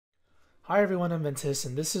Hi everyone, I'm Ventus,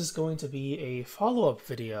 and this is going to be a follow-up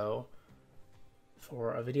video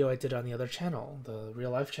for a video I did on the other channel, the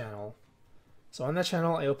real life channel. So on that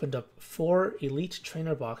channel I opened up 4 Elite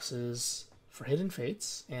Trainer boxes for Hidden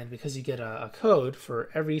Fates, and because you get a code for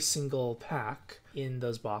every single pack in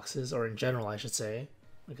those boxes, or in general I should say,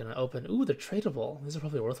 I'm going to open, ooh, they're tradable, these are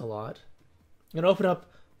probably worth a lot. I'm going to open up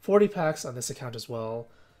 40 packs on this account as well,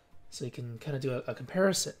 so you can kind of do a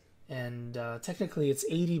comparison. And technically it's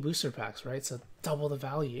 80 booster packs, right? So double the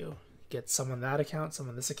value. Get some on that account, some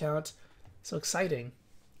on this account. So exciting.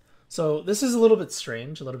 So this is a little bit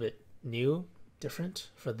strange, a little bit new, different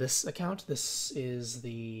for this account. This is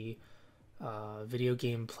the video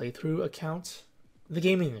game playthrough account, the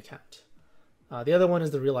gaming account. The other one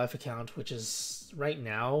is the real life account, which is right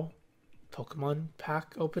now Pokemon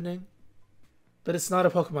pack opening. But it's not a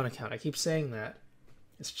Pokemon account. I keep saying that.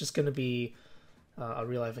 It's just going to be a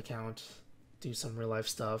real life account, do some real life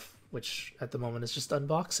stuff, which at the moment is just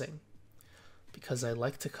unboxing because I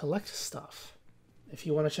like to collect stuff. If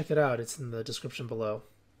you want to check it out, it's in the description below.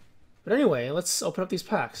 But anyway, let's open up these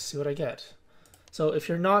packs, see what I get. So if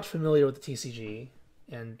you're not familiar with the TCG,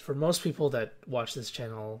 and for most people that watch this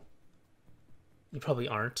channel, you probably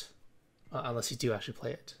aren't, unless you do actually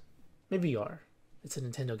play it. Maybe you are. It's a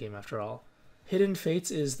Nintendo game after all. Hidden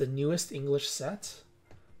Fates is the newest English set.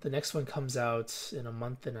 The next one comes out in a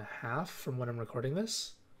month and a half from when I'm recording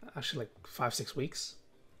this. Actually like 5-6 weeks.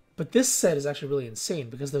 But this set is actually really insane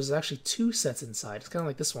because there's actually 2 sets inside. It's kind of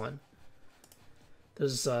like this one.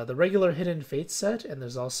 There's the regular Hidden Fates set, and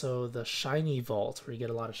there's also the Shiny Vault, where you get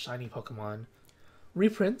a lot of shiny Pokemon.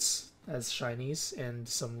 Reprints as shinies, and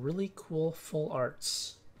some really cool full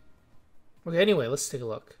arts. Okay, anyway, let's take a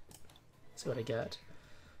look. See what I get.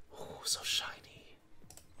 Oh, so shiny.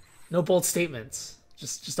 No bold statements.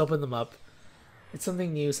 Just open them up. It's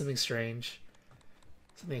something new, something strange,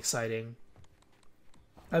 something exciting.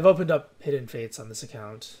 I've opened up Hidden Fates on this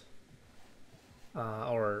account,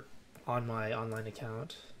 or on my online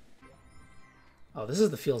account. Oh, this is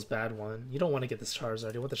the Feels Bad one. You don't want to get this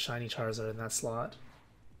Charizard. You want the shiny Charizard in that slot.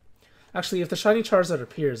 Actually, if the shiny Charizard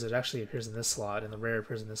appears, it actually appears in this slot, and the rare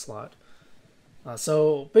appears in this slot.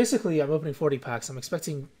 So basically, I'm opening 40 packs. I'm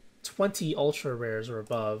expecting 20 ultra rares or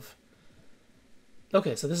above.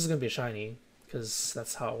 Okay, so this is going to be a shiny, because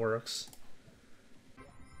that's how it works.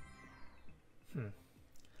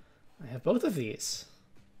 I have both of these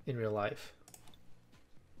in real life.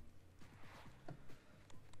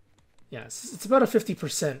 Yes, it's about a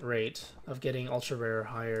 50% rate of getting ultra rare or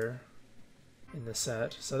higher in this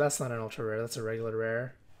set. So that's not an ultra rare, that's a regular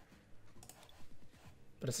rare.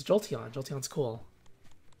 But it's a Jolteon. Jolteon's cool.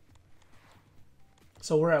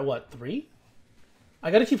 So we're at what, 3? I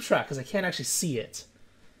gotta keep track because I can't actually see it.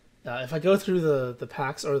 If I go through the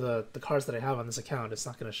packs or the cards that I have on this account, it's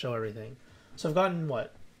not going to show everything. So I've gotten,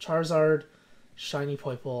 what? Charizard, Shiny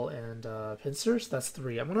Poipole, and Pincers? That's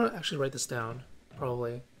 3. I'm going to actually write this down,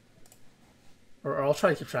 probably. Or I'll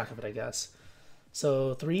try to keep track of it, I guess.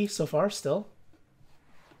 So 3 so far, still.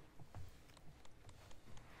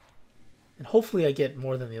 And hopefully I get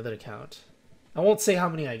more than the other account. I won't say how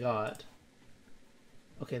many I got.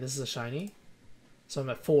 Okay, this is a Shiny. So I'm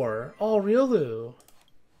at 4. Oh, Riolu!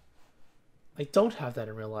 I don't have that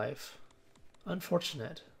in real life.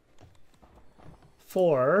 Unfortunate.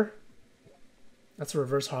 4. That's a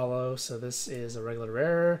reverse holo, so this is a regular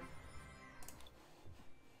rare.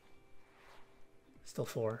 Still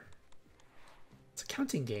 4. It's a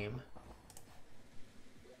counting game.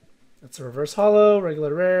 That's a reverse holo,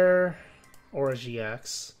 regular rare, or a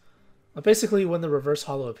GX. But basically, when the reverse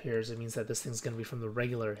holo appears, it means that this thing's going to be from the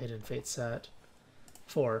regular Hidden Fate set.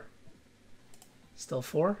 4. Still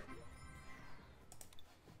 4.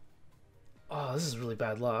 Oh, this is really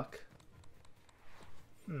bad luck.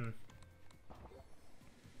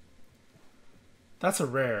 That's a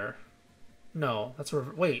rare. No, that's a...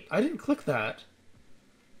 Wait, I didn't click that.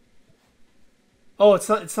 Oh, it's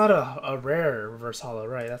not a rare reverse holo,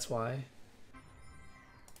 right? That's why.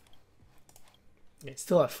 It's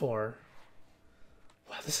still at 4.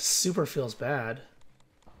 Wow, this is super feels bad.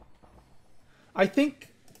 I think...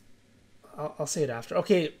 I'll say it after.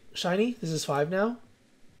 Okay, shiny. This is 5 now.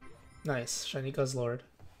 Nice, shiny Guzzlord.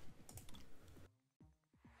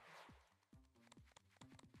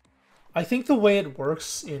 I think the way it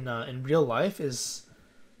works in real life is,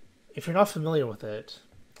 if you're not familiar with it,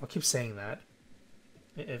 I'll keep saying that.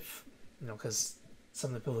 If you know, because some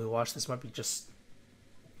of the people who watch this might be just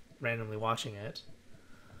randomly watching it.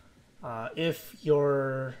 If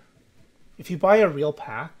you buy a real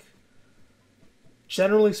pack,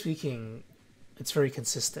 generally speaking, it's very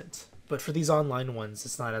consistent. But for these online ones,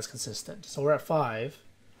 it's not as consistent. So we're at 5.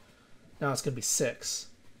 Now it's going to be 6.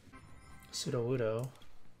 Pseudo-Wudo.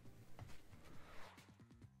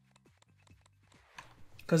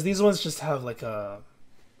 Because these ones just have like a,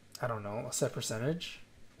 I don't know, a set percentage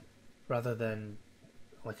rather than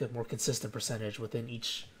like a more consistent percentage within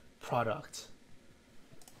each product.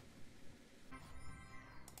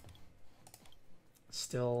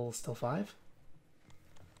 Still 5?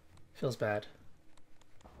 Feels bad.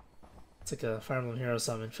 It's like a Fire Emblem Hero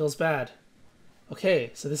summon. Feels bad.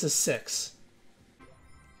 Okay, so this is 6.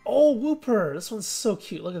 Oh, Wooper! This one's so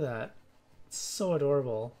cute. Look at that. It's so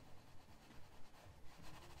adorable.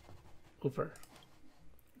 Wooper.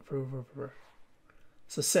 Wooper.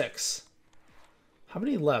 So 6. How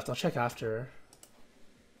many left? I'll check after.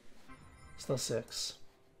 Still 6.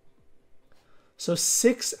 So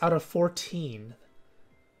 6 out of 14.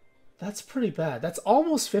 That's pretty bad. That's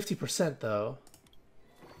almost 50% though.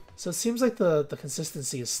 So it seems like the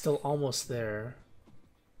consistency is still almost there.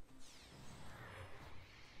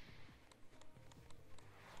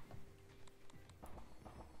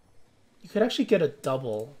 You could actually get a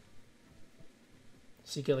double.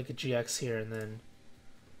 So you get like a GX here and then...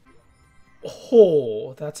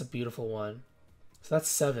 Oh, that's a beautiful one. So that's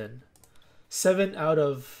 7. 7 out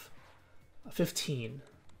of 15.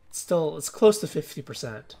 Still, it's close to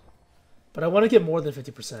 50%. But I want to get more than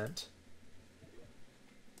 50%.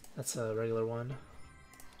 That's a regular one.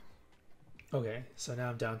 Okay, so now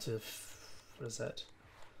I'm down to... What is that?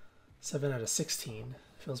 7 out of 16.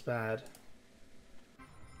 Feels bad.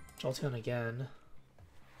 Jolteon again.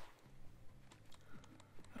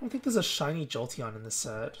 I don't think there's a shiny Jolteon in this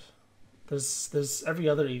set. There's every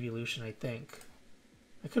other evolution, I think.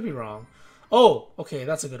 I could be wrong. Oh, okay,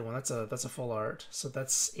 that's a good one. That's a full art. So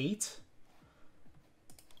that's 8.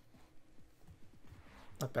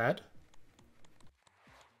 Not bad.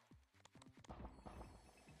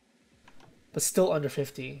 But still under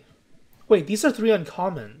 50. Wait, these are 3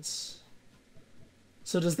 uncommons.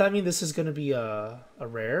 So does that mean this is going to be a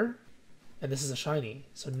rare? And this is a shiny.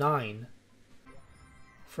 So 9.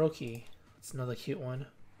 Froakie. That's another cute one.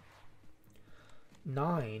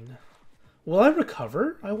 9. Will I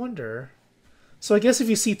recover? I wonder. So I guess if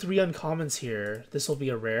you see 3 uncommons here, this will be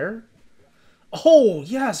a rare. Oh,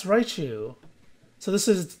 yes, Raichu. So this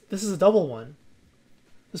is a double one.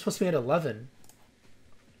 This is supposed to be at 11.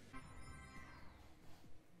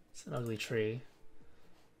 It's an ugly tree.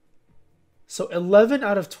 So 11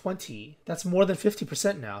 out of 20. That's more than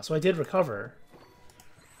 50% now. So I did recover.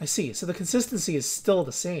 I see. So the consistency is still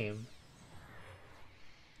the same.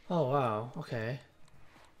 Oh, wow. Okay.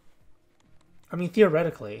 I mean,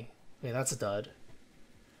 theoretically. Yeah, that's a dud.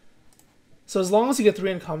 So as long as you get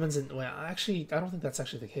 3 uncommons and... Well, actually, I don't think that's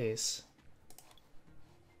actually the case.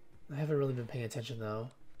 I haven't really been paying attention,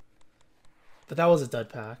 though. But that was a dud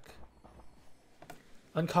pack.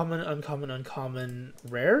 Uncommon, uncommon, uncommon,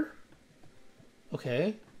 rare?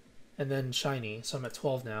 Okay. And then shiny. So I'm at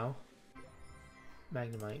 12 now.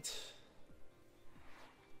 Magnemite.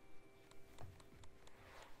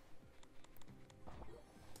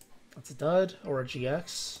 That's a dud. Or a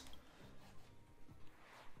GX.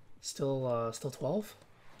 Still 12?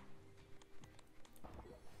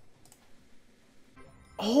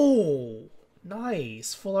 Oh!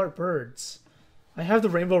 Nice! Full art birds. I have the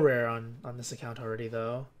rainbow rare on this account already,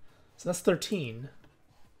 though. So that's 13.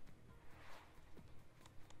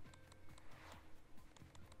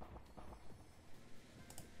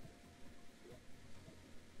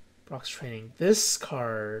 Brock's training. This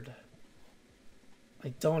card. I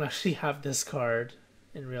don't actually have this card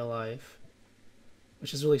in real life.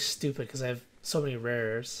 Which is really stupid because I have so many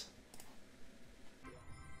rares.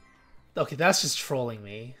 Okay, that's just trolling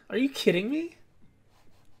me. Are you kidding me?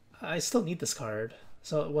 I still need this card.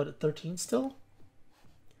 So, what, 13 still?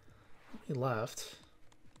 How many left?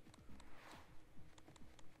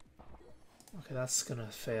 Okay, that's gonna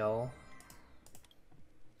fail.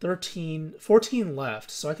 13, 14 left,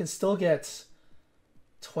 so I can still get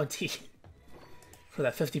 20 for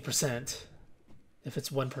that 50% if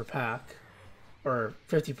it's 1 per pack. Or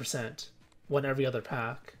 50%. 1 every other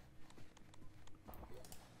pack.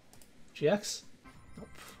 GX? Nope.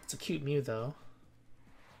 It's a cute Mew, though.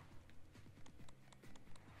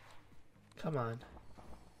 Come on.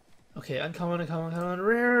 Okay, uncommon, uncommon, uncommon,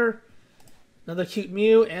 rare! Another cute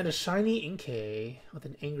Mew and a shiny Inkay with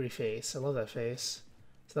an angry face. I love that face.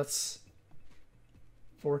 So that's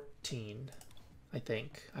 14, I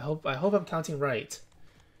think. I hope I'm counting right.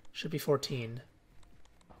 Should be 14.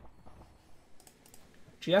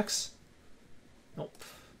 GX? Nope.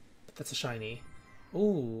 But that's a shiny.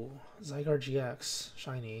 Ooh, Zygarde GX.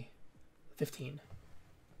 Shiny. 15.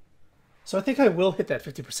 So I think I will hit that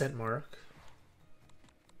 50% mark.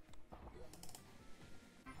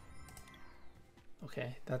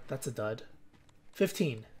 Okay, that's a dud.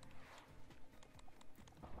 15.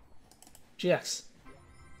 GX.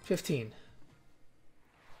 15.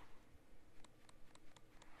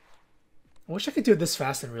 I wish I could do it this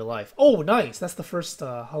fast in real life. Oh, nice! That's the first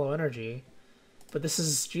Hollow Energy. But this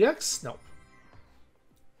is GX? No.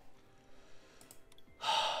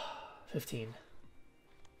 15.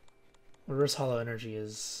 Reverse Hollow Energy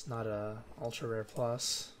is not a ultra rare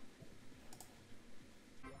plus.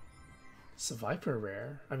 It's a Viper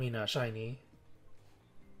rare. I mean, shiny.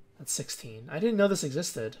 That's 16. I didn't know this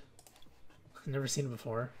existed. I've never seen it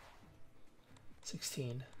before.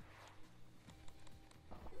 16.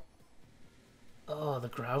 Oh, the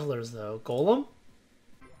Gravelers though. Golem?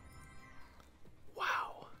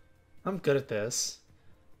 Wow. I'm good at this.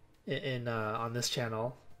 On this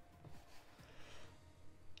channel.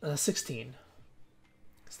 16.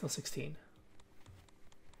 Still 16.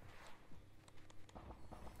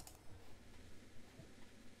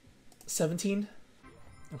 $17.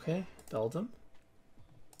 Okay, Beldum.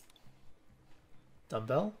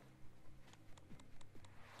 Dumbbell.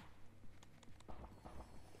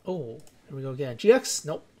 Oh, here we go again. GX?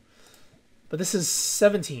 Nope. But this is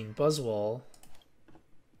 17. Buzzwole.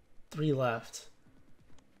 3 left.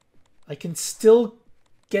 I can still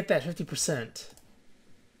get that 50%.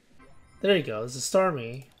 There you go. This is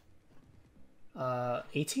Starmie.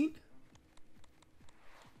 18?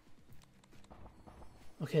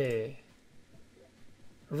 Okay.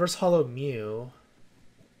 Reverse Hollow Mew.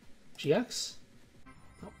 GX?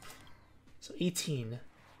 Nope. So 18.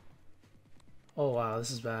 Oh wow,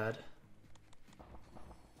 this is bad.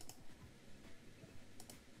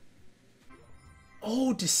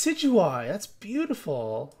 Oh, Decidueye! That's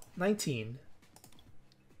beautiful! 19.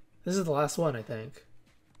 This is the last one, I think.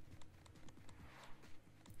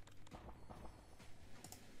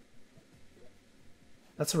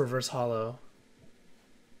 That's a reverse hollow.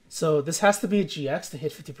 So this has to be a GX to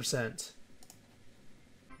hit 50%.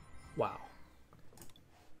 Wow.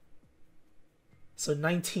 So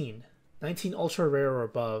 19. 19 ultra rare or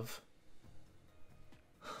above.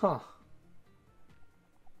 Huh.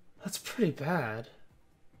 That's pretty bad.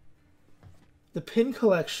 The pin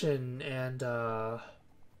collection and the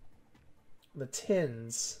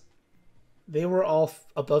tins, they were all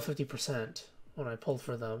above 50% when I pulled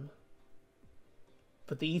for them.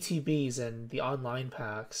 But the ETBs and the online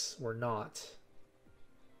packs were not.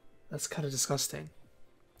 That's kind of disgusting.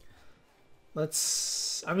 I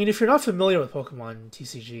mean, if you're not familiar with Pokemon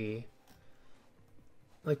TCG,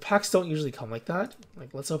 like, packs don't usually come like that.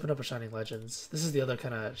 Like, let's open up a Shining Legends. This is the other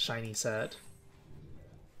kind of shiny set.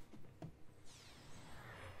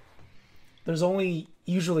 There's only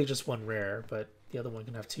usually just one rare, but the other one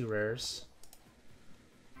can have 2 rares.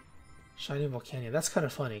 Shiny Volcanion. That's kind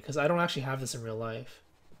of funny, because I don't actually have this in real life.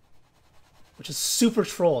 Which is super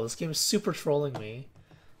troll. This game is super trolling me.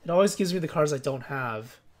 It always gives me the cards I don't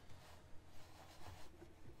have.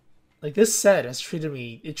 Like, this set has treated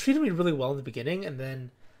me... It treated me really well in the beginning, and then...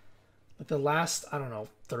 Like, the last, I don't know,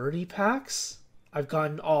 30 packs? I've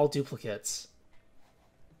gotten all duplicates.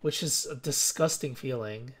 Which is a disgusting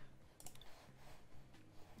feeling.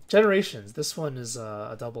 Generations. This one is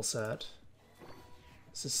a double set.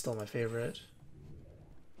 This is still my favorite.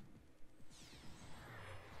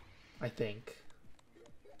 I think.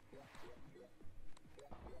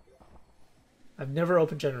 I've never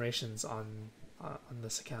opened Generations on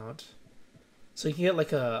this account. So you can get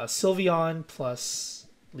like a Sylveon plus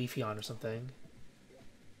Leafeon or something.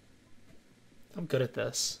 I'm good at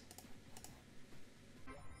this.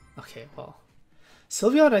 Okay, well.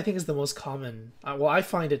 Sylveon I think is the most common. Well, I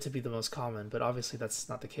find it to be the most common, but obviously that's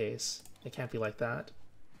not the case. It can't be like that.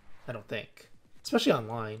 I don't think. Especially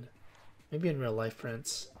online. Maybe in real life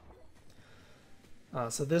prints.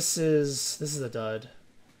 So this is a dud.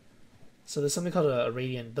 So there's something called the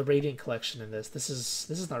Radiant collection in this. This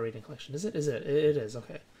is not Radiant collection, is it? Is it? It is,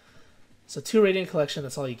 okay. So 2 Radiant collection,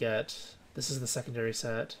 that's all you get. This is the secondary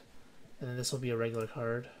set. And then this will be a regular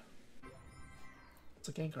card. It's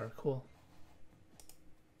a Gengar, cool.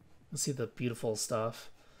 Let's see the beautiful stuff.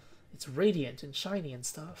 It's radiant and shiny and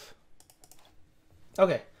stuff.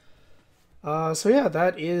 Okay. So yeah,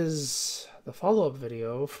 that is the follow-up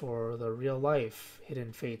video for the real life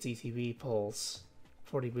Hidden Fates ETB pulls.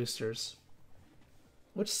 40 boosters.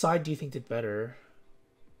 Which side do you think did better?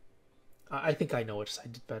 I think I know which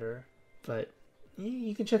side did better, but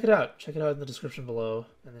you can check it out. Check it out in the description below,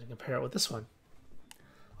 and then compare it with this one.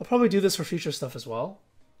 I'll probably do this for future stuff as well.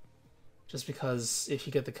 Just because if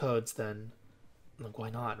you get the codes, then like, why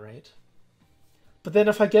not, right? But then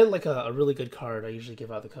if I get like a really good card, I usually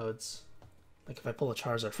give out the codes. Like if I pull a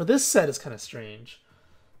Charizard. For this set, it's kind of strange.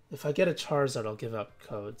 If I get a Charizard, I'll give up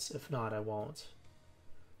codes. If not, I won't.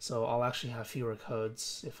 So I'll actually have fewer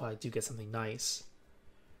codes if I do get something nice.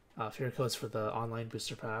 Fewer codes for the online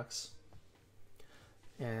booster packs.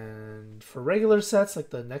 And for regular sets, like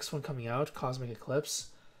the next one coming out, Cosmic Eclipse,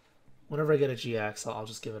 whenever I get a GX, I'll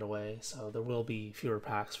just give it away. So there will be fewer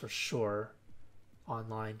packs for sure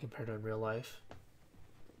online compared to in real life.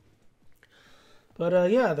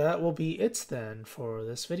 But yeah, that will be it then for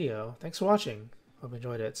this video. Thanks for watching. Hope you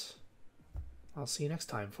enjoyed it. I'll see you next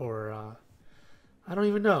time for, I don't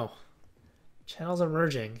even know. Channels are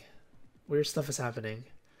merging. Weird stuff is happening.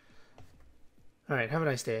 Alright, have a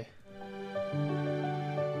nice day.